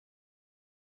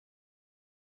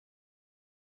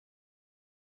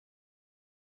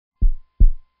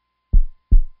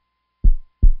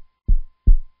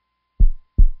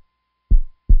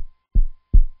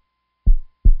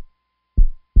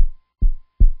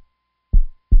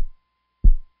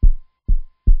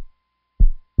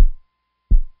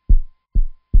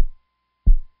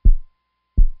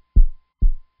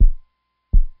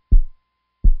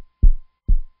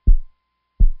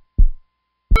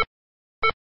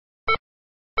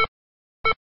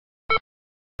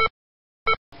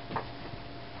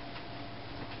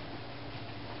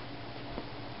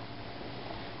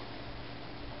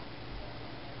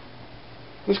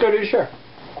let's go do the show.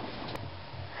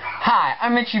 Hi,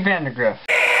 I'm Richy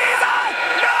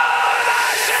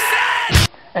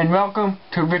and welcome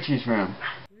to Richy's Room.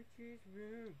 Richy's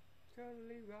Room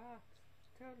totally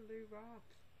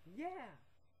rocks, yeah!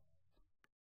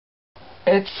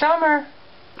 It's summer.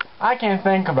 I can't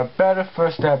think of a better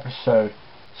first episode.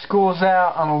 School's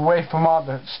out, I'm away from all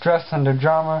the stress and the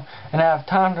drama, and I have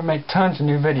time to make tons of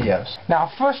new videos. Now,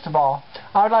 first of all,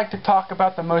 I would like to talk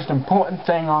about the most important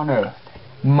thing on earth.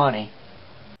 Money.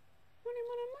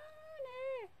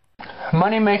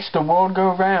 Money makes the world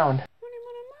go round.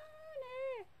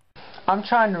 I'm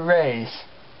trying to raise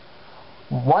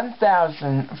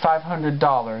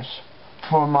 $1,500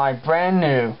 for my brand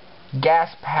new,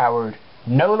 gas-powered,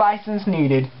 no license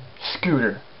needed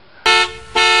scooter.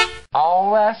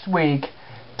 All last week,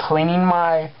 cleaning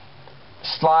my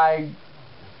slide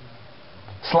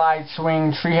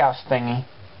swing treehouse thingy,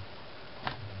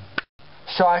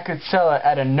 so I could sell it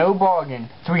at a no bargain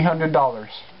 $300.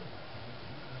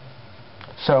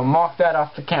 So mark that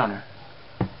off the counter.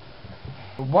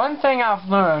 One thing I've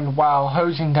learned while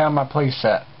hosing down my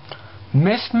playset: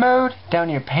 mist mode down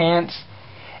your pants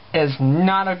is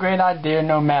not a great idea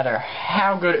no matter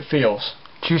how good it feels.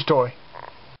 True story.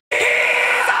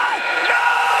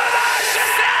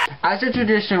 As a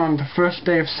tradition on the first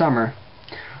day of summer,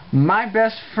 my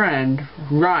best friend,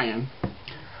 Ryan,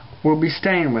 will be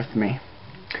staying with me.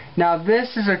 Now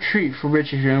this is a treat for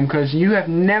Richard's Room because you have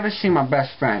never seen my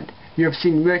best friend. You have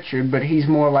seen Richard, but he's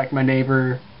more like my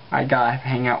neighbor I gotta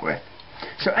hang out with.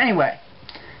 So anyway,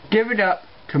 give it up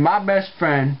to my best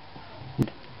friend,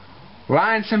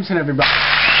 Ryan Simpson, everybody.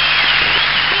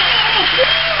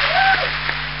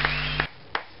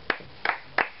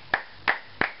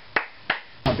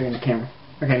 I'll be in the camera.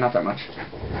 Okay, not that much.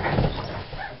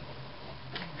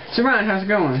 So Ryan, how's it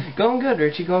going? Going good,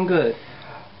 Richy, going good.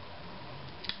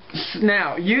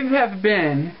 Now, you have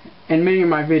been in many of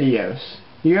my videos.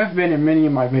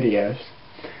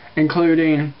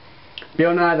 Including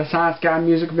Bill Nye the Science Guy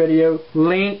music video,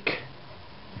 Link,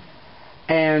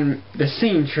 and the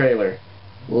Scene trailer.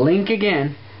 Link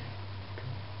again.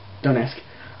 Don't ask.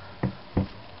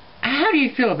 How do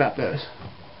you feel about those?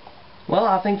 Well,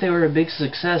 I think they were a big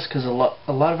success because a lot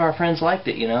of our friends liked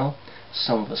it, you know.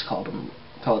 Some of us called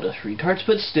us retards,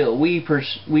 but still, we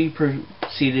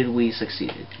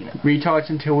succeeded, you know. Retards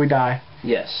until we die.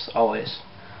 Yes, always.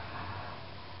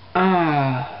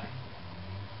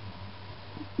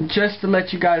 Just to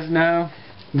let you guys know,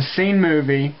 the Scene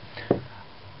movie,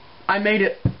 I made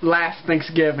it last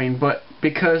Thanksgiving, but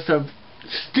because of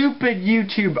stupid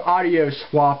YouTube audio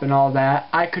swap and all that,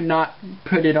 I could not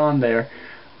put it on there.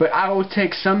 But I will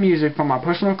take some music from my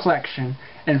personal collection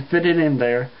and fit it in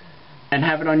there and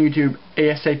have it on YouTube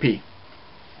ASAP.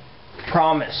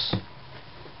 Promise.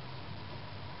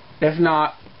 If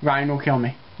not, Ryan will kill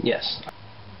me. Yes.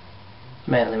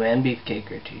 Manly man beefcake,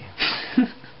 Richy.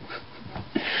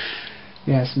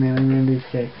 Yes, manly man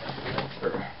beefcake.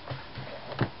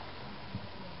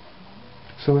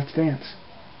 So let's dance.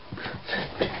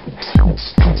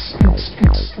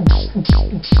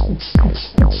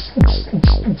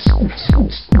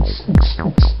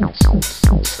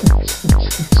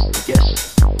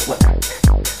 Yes. What?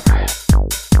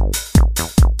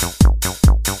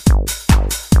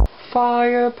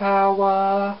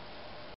 Firepower.